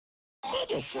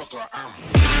motherfucker am.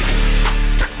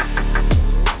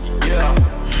 Yeah.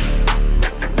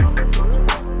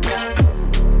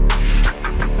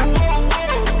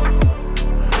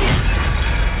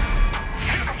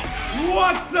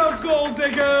 What's up, gold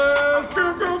diggers?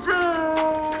 Pew, pew,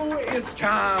 pew. It's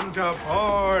time to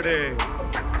party.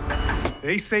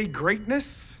 They say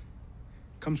greatness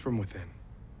comes from within.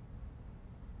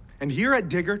 And here at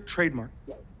Digger Trademark,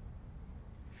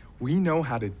 we know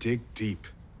how to dig deep.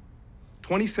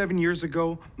 27 years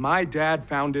ago, my dad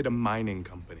founded a mining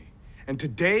company. And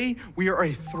today, we are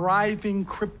a thriving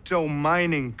crypto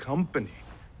mining company.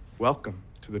 Welcome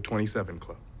to the 27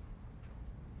 Club.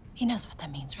 He knows what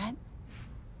that means, right?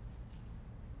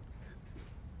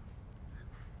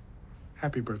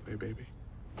 Happy birthday, baby.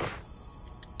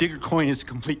 Digger Coin is a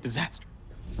complete disaster.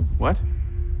 What?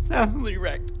 It's absolutely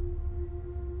wrecked.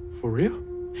 For real?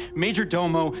 Major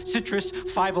Domo, Citrus,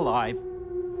 Five Alive.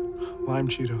 Lime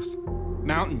Cheetos.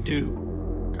 Mountain Dew.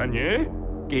 Kanye?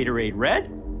 Gatorade Red.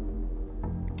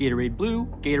 Gatorade Blue.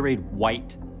 Gatorade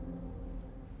White.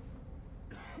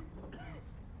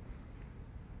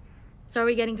 So are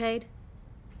we getting paid?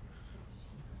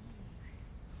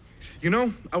 You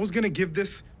know, I was gonna give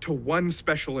this to one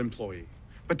special employee.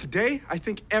 But today, I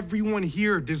think everyone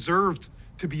here deserves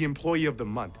to be Employee of the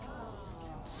Month.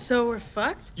 So we're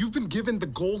fucked? You've been given the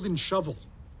golden shovel.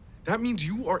 That means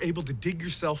you are able to dig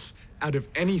yourself out of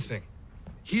anything.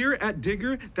 Here at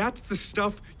Digger, that's the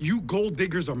stuff you gold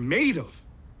diggers are made of.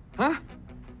 Huh?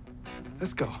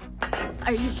 Let's go.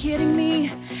 Are you kidding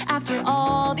me? After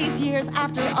all these years,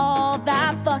 after all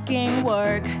that fucking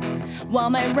work, while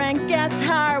my rank gets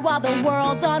higher, while the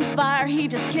world's on fire, he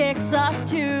just kicks us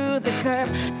to the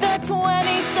curb. The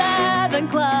 27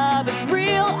 Club is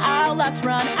real, our luck's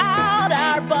run out,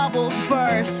 our bubbles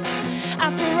burst.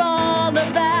 After all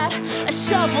of that, a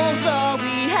shovel's all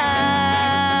we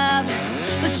have.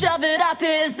 Let's shove it up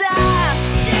his ass.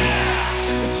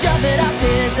 Let's shove it up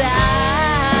his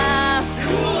ass.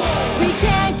 We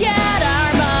can't get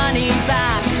our money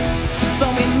back,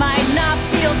 but we might not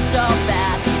feel so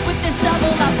bad with the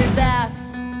shovel up his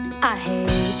ass. I hate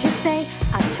to say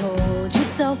I told you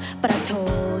so, but I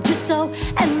told you so.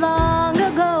 And long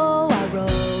ago I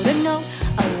wrote a note,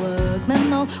 a workman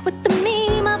note, with the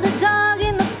meme of the dog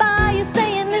in the fire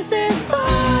saying this is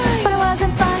fine. But it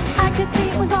wasn't fine, I could see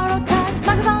it was borrowed time.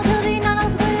 Lack of volatility, none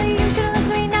of the you should have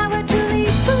listened to me, now we're truly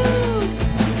screwed.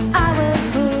 I was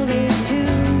foolish too,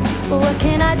 but what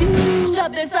can I do?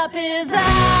 Shove this up his ass.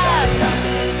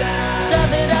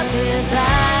 Shove it up his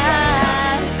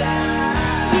ass.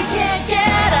 We can't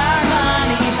get our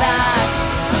money back,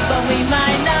 but we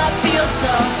might not feel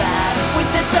so bad with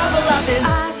the shovel up his ass.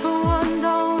 I, for one,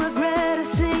 don't regret a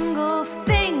single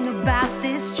thing about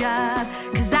this job,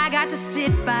 'cause I got to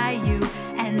sit by you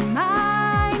and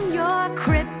mine your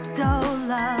crypto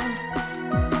love.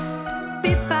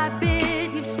 Bit by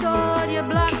bit, you've stored your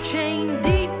blockchain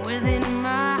deep within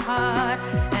my heart,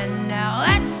 and now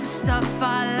that's the stuff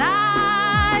our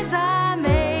lives are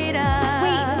made of.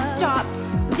 Wait, stop.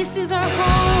 This is our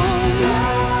home.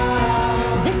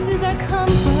 This is our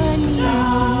company.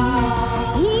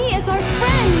 He is our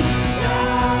friend.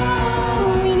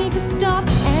 We need to stop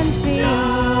and think.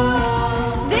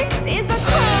 This is a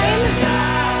crime.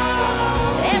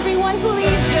 Everyone,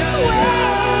 please just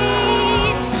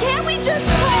wait. Can't we just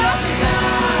talk?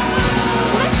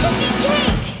 Let's just eat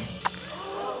cake.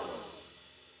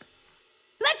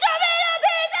 Let's shove it up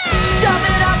his ass. Shove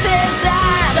it up his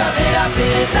ass. Shove it up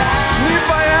his ass. Leave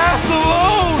my ass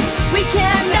alone! We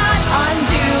cannot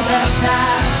undo the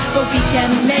past, but we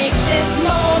can make this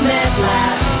moment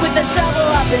last with the shovel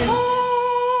up his.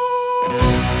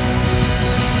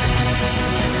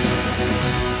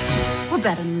 We're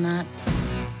better than that.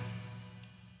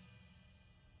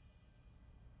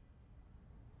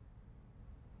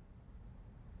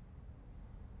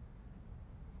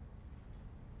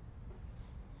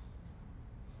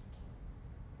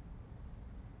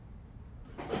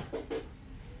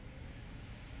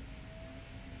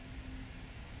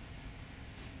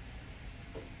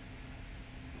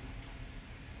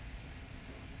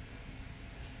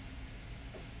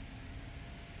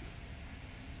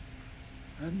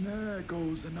 And there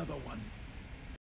goes another one.